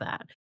listen to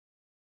that?"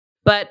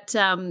 But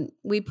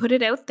we put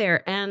it out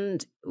there,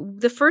 and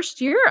the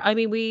first year,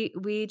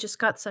 we just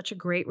got such a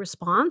great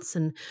response.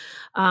 And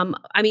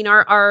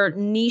our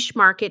niche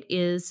market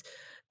is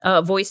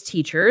voice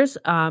teachers.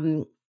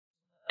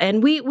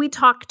 And we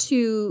talk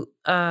to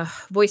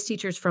voice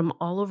teachers from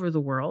all over the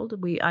world.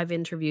 I've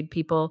interviewed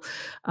people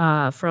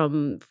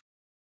from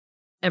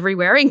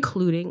everywhere,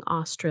 including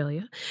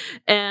Australia.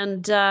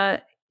 And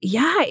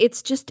yeah,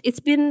 it's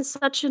been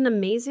such an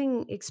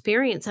amazing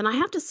experience. And I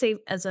have to say,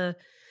 as a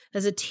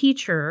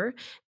teacher,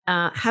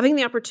 having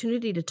the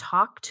opportunity to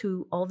talk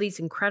to all these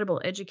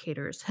incredible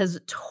educators has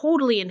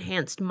totally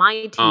enhanced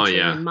my Oh, teaching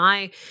yeah. and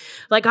I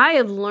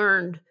have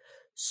learned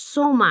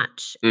so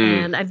much, Mm.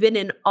 and I've been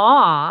in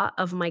awe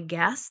of my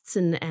guests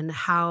and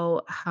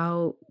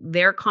how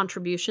their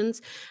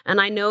contributions, and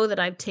I know that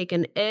I've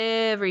taken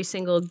every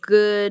single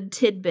good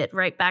tidbit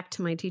right back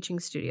to my teaching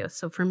studio.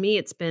 So for me,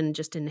 it's been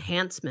just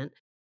enhancement.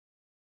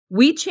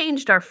 We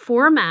changed our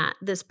format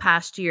this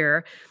past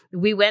year.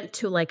 We went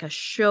to like a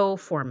show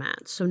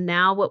format. So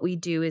now what we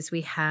do is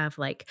we have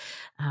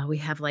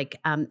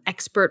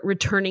expert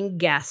returning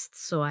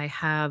guests. So I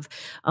have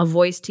a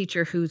voice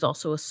teacher who's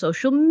also a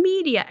social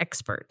media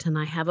expert, and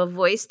I have a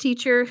voice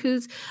teacher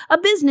who's a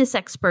business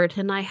expert,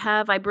 and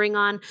I bring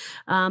on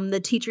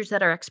the teachers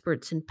that are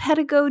experts in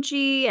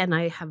pedagogy, and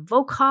I have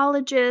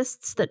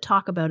vocologists that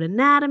talk about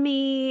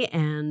anatomy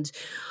and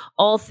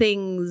all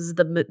things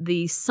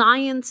the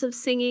science of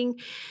singing.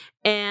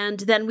 And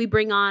then we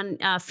bring on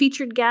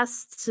featured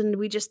guests, and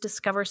we just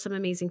discover some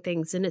amazing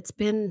things. And it's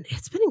been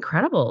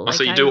incredible. Oh,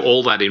 so Like you do I've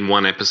all that in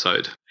one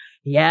episode? Ah,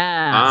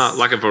 Yes.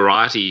 like a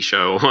variety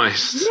show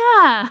almost.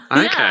 Yeah,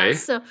 yeah. Okay.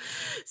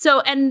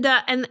 And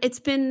it's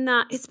been.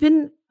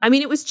 I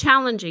mean, it was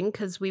challenging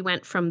because we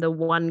went from the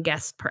one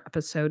guest per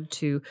episode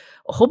to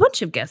a whole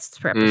bunch of guests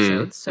per Mm,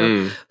 episode. So,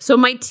 mm. so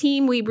my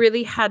team, we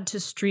really had to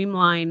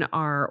streamline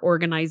our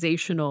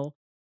organizational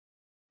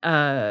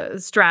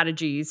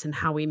strategies and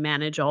how we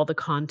manage all the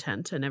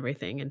content and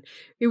everything. And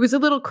it was a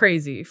little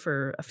crazy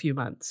for a few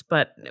months,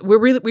 but we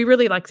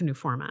really like the new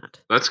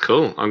format. That's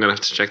cool. I'm going to have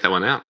to check that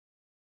one out.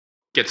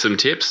 Get some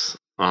tips.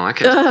 I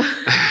like it. Ugh.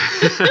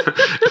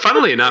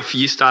 Funnily enough,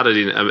 you started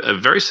in a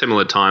very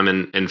similar time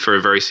and for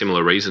a very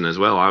similar reason as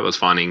well. I was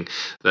finding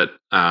that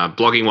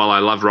blogging, while I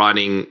love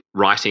writing,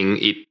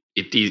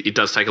 it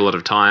does take a lot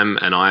of time,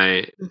 and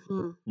I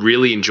Mhm.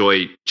 really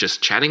enjoy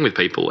just chatting with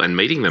people and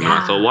meeting them. And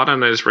I thought, Yeah. why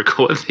don't I just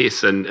record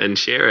this and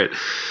share it?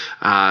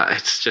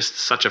 It's just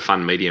such a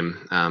fun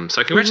medium.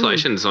 So Mhm.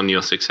 congratulations on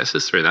your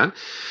successes through that.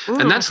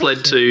 And Oh, that's led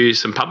thank you. to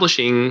some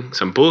publishing,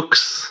 some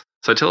books.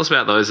 So tell us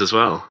about those as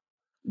well.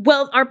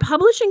 Well, our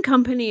publishing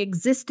company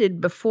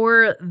existed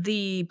before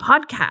the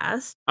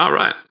podcast. All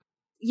right.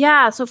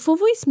 Yeah, so Full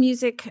Voice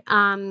Music,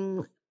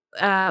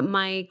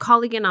 my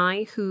colleague and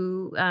I,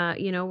 who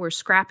were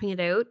scrapping it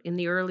out in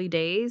the early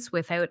days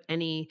without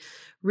any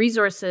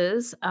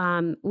resources,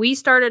 we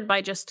started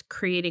by just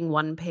creating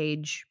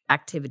one-page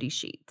activity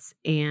sheets,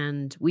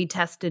 and we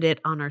tested it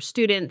on our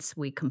students.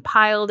 We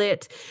compiled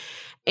it,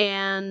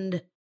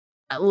 and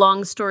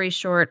long story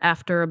short,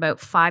 after about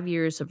 5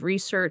 years of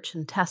research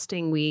and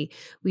testing, we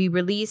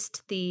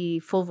released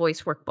the full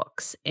voice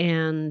workbooks.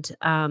 And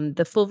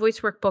the full voice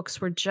workbooks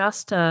were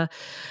just an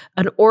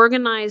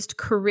organized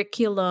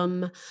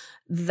curriculum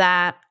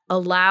that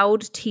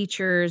allowed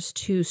teachers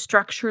to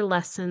structure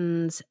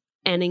lessons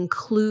and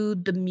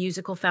include the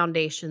musical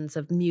foundations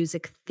of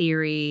music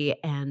theory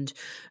and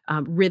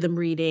rhythm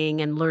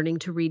reading and learning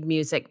to read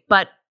music,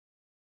 but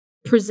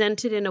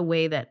presented in a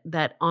way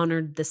that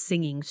honored the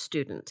singing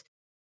student.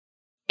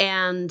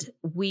 And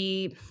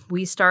we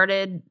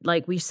started,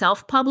 like, we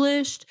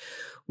self-published.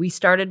 We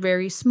started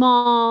very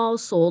small,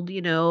 sold,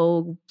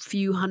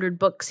 few hundred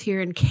books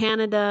here in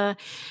Canada,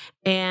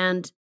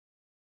 and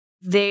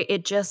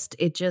it just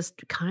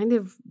kind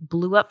of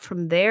blew up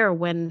from there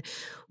when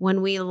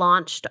we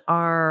launched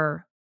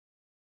our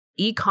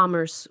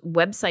e-commerce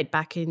website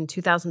back in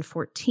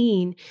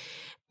 2014.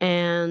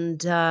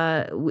 And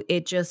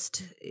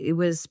it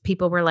was,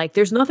 people were like,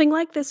 there's nothing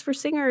like this for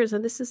singers,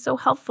 and this is so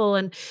helpful.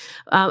 And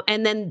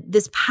then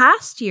this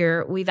past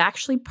year we've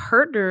actually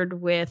partnered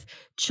with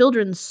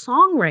children's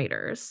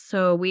songwriters.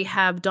 So we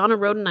have Donna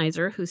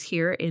Rodenizer, who's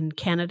here in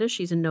Canada.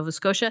 She's in Nova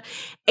Scotia.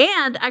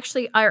 And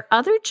actually our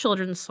other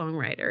children's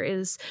songwriter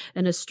is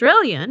an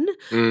Australian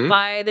Mm,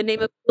 by the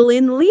name of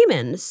Lynn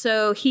Lehman.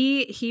 So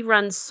he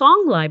runs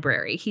Song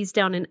Library. He's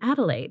down in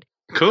Adelaide.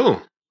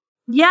 cool.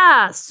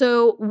 Yeah,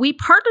 so we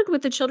partnered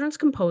with the children's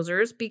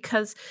composers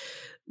because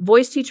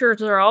voice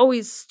teachers are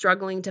always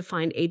struggling to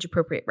find age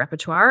appropriate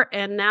repertoire.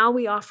 And now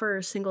we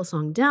offer single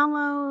song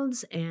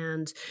downloads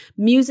and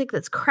music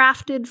that's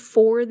crafted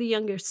for the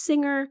younger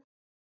singer.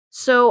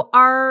 So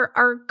our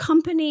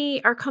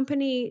company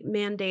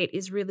mandate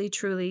is really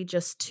truly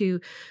just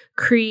to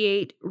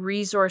create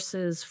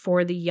resources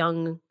for the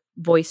young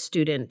voice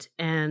student,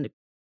 and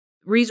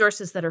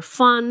resources that are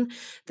fun,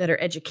 that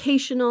are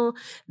educational,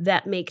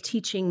 that make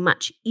teaching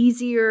much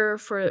easier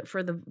for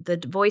the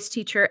voice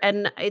teacher.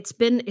 And it's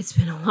been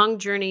a long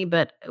journey,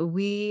 but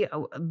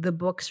the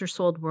books are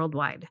sold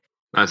worldwide.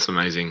 That's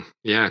amazing.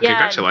 Yeah, Yeah,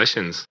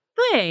 congratulations.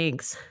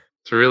 thanks.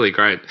 It's really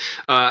great.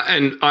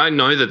 And I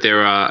know that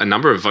there are a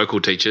number of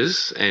vocal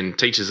teachers and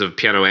teachers of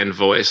piano and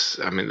voice.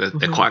 I mean, they're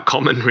Mhm. quite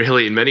common,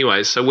 really, in many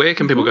ways. So where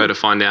can people go Mhm. to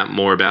find out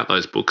more about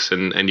those books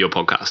and your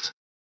podcast?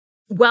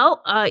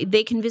 Well,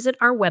 they can visit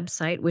our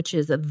website, which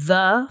is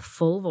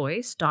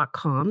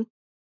thefullvoice.com.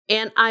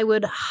 And I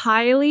would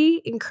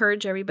highly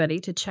encourage everybody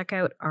to check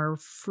out our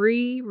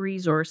free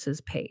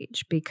resources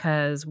page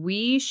because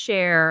we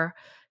share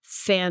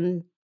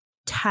fantabulous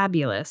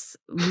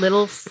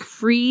little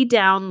free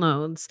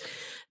downloads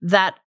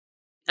that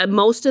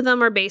most of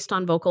them are based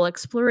on vocal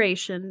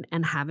exploration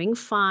and having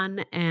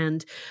fun.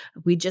 And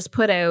we just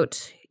put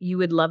out, you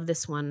would love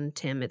this one,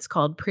 Tim. It's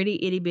called Pretty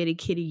Itty Bitty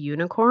Kitty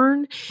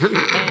Unicorn.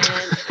 And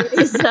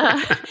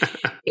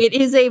it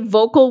is a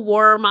vocal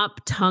warm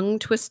up tongue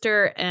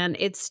twister. And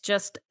it's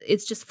just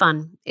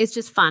fun. It's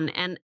just fun.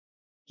 And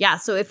yeah,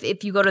 so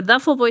if you go to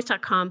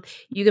thefullvoice.com,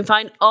 you can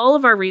find all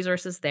of our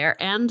resources there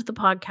and the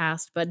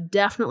podcast, but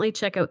definitely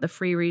check out the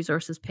free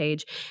resources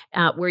page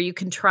where you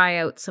can try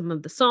out some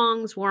of the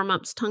songs,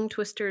 warm-ups, tongue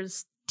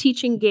twisters,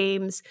 teaching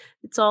games.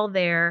 It's all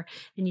there,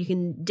 and you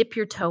can dip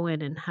your toe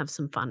in and have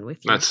some fun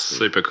with your That's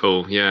super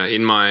cool. Yeah.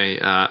 In my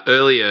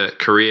earlier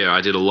career,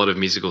 I did a lot of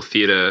musical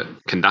theatre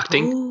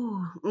conducting.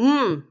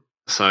 Ooh,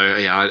 So,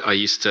 yeah, I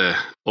used to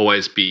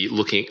always be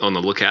looking on the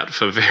lookout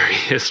for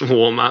various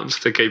warm-ups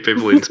to keep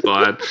people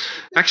inspired.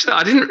 Actually,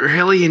 I didn't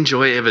really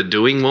enjoy ever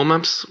doing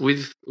warm-ups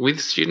with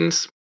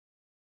students,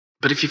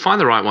 but if you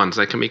find the right ones,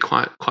 they can be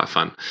quite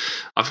fun.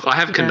 I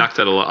have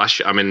conducted a lot.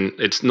 I mean,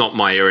 it's not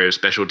my area of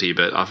specialty,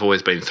 but I've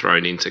always been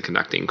thrown into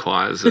conducting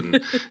choirs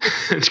and,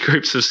 and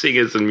groups of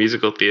singers and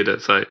musical theatre,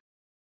 so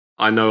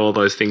I know all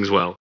those things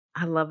well.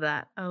 I love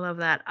that.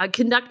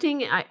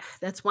 Conducting,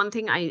 that's one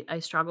thing I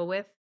struggle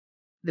with.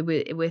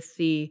 With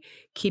the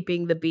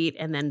keeping the beat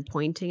and then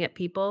pointing at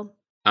people.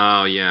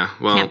 Oh, yeah.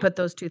 Well, can't put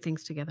those two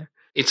things together.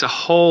 It's a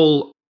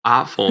whole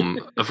art form.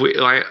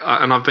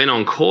 And I've been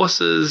on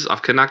courses.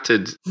 I've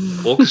conducted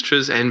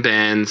orchestras and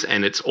bands,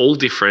 and it's all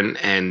different.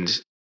 And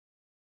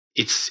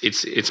it's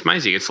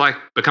amazing. It's like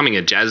becoming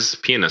a jazz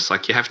pianist.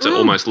 Like you have to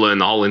almost learn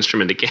the whole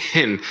instrument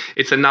again.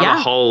 It's another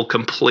whole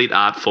complete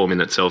art form in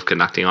itself.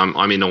 Conducting.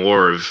 I'm in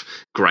awe of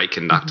great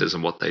conductors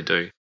and what they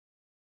do.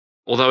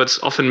 Although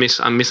it's often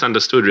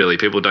misunderstood, really.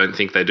 People don't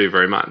think they do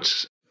very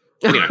much.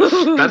 Anyway,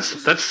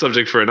 that's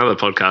subject for another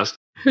podcast.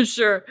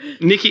 Sure.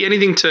 Nikki,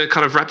 anything to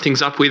kind of wrap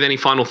things up with? Any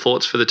final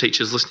thoughts for the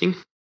teachers listening?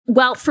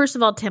 Well, first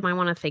of all, Tim, I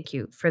want to thank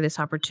you for this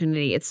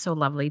opportunity. It's so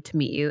lovely to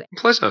meet you.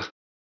 Pleasure.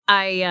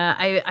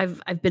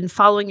 I've been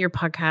following your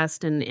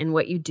podcast and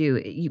what you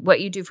do. What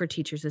you do for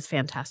teachers is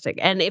fantastic.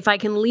 And if I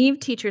can leave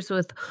teachers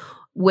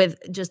with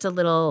just a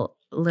little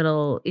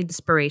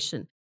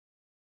inspiration.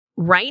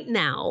 Right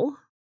now,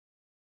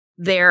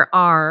 there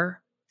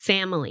are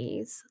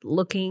families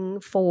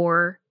looking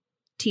for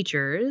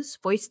teachers,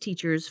 voice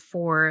teachers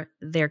for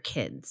their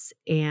kids.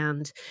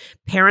 And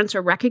parents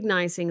are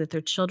recognizing that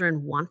their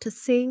children want to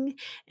sing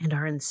and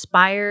are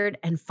inspired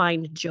and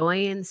find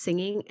joy in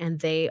singing.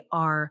 And they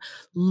are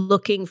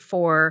looking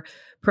for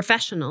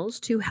professionals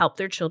to help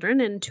their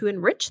children and to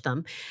enrich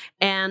them.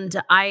 And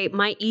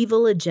my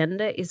evil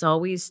agenda is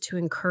always to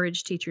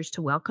encourage teachers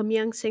to welcome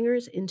young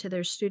singers into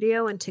their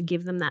studio and to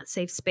give them that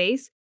safe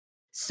space.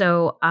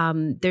 So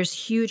there's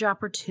huge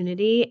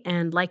opportunity.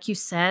 And like you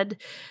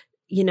said,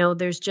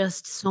 there's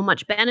just so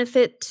much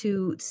benefit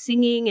to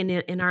singing, and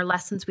in our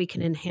lessons, we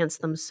can enhance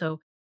them.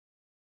 So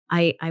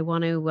I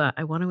want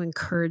to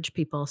encourage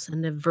people,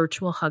 send a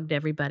virtual hug to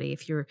everybody.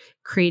 If you're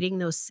creating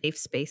those safe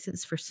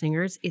spaces for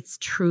singers, it's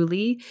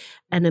truly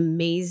an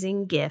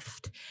amazing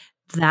gift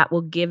that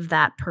will give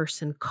that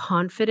person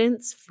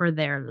confidence for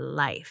their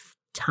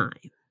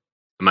lifetime.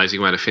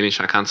 Amazing way to finish.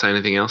 I can't say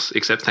anything else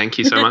except thank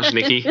you so much,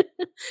 Nikki.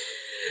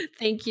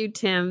 Thank you,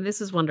 Tim. This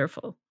is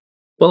wonderful.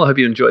 Well, I hope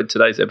you enjoyed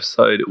today's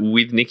episode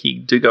with Nikki.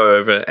 Do go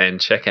over and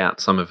check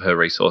out some of her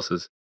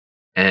resources.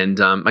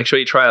 And make sure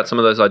you try out some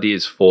of those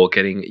ideas for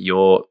getting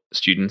your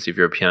students, if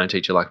you're a piano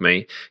teacher like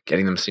me,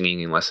 getting them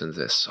singing in lessons.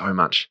 There's so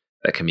much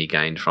that can be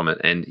gained from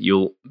it. And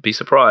you'll be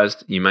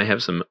surprised. You may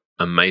have some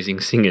amazing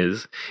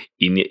singers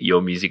in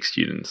your music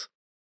students.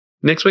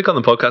 Next week on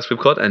the podcast, we've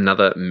got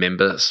another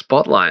member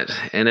spotlight.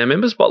 And our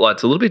member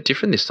spotlight's a little bit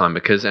different this time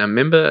because the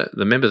member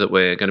that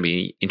we're going to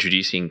be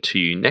introducing to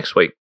you next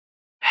week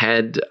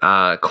had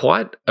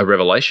quite a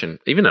revelation,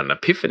 even an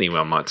epiphany,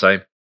 one might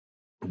say,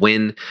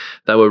 when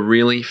they were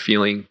really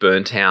feeling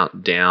burnt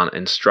out, down,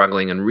 and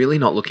struggling and really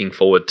not looking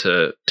forward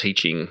to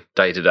teaching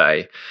day to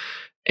day.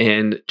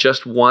 And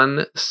just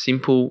one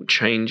simple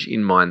change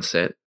in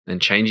mindset and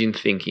change in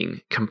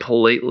thinking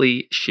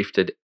completely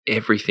shifted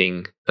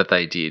everything that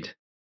they did.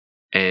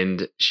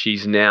 And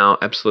she's now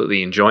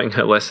absolutely enjoying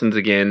her lessons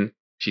again.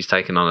 She's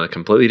taken on a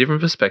completely different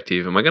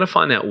perspective, and we're going to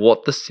find out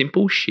what the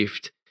simple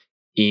shift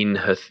in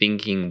her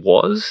thinking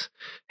was,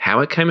 how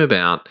it came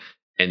about,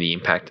 and the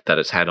impact that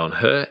it's had on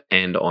her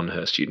and on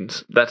her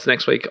students. That's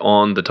next week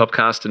on the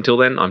Topcast. Until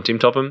then, I'm Tim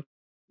Topham.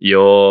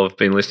 You've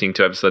been listening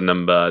to episode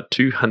number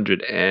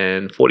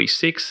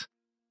 246.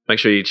 Make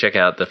sure you check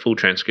out the full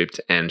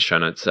transcript and show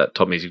notes at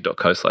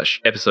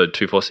topmusic.co/episode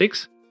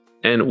 246.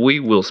 And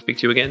we will speak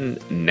to you again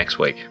next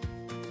week.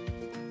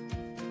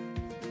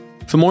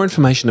 For more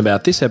information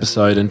about this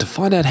episode and to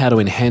find out how to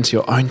enhance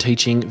your own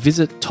teaching,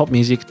 visit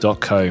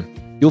topmusic.co.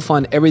 You'll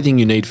find everything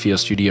you need for your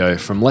studio,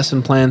 from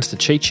lesson plans to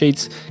cheat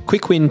sheets,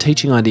 quick win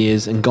teaching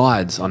ideas, and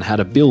guides on how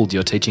to build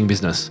your teaching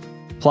business.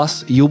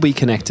 Plus, you'll be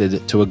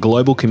connected to a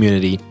global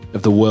community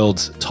of the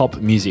world's top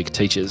music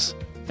teachers.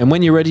 And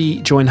when you're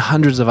ready, join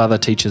hundreds of other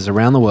teachers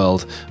around the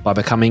world by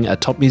becoming a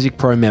Top Music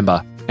Pro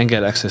member and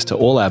get access to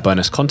all our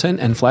bonus content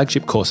and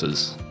flagship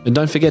courses. And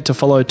don't forget to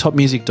follow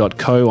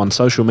topmusic.co on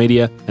social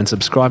media and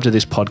subscribe to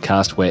this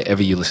podcast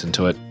wherever you listen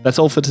to it. That's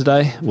all for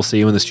today. We'll see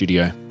you in the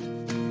studio.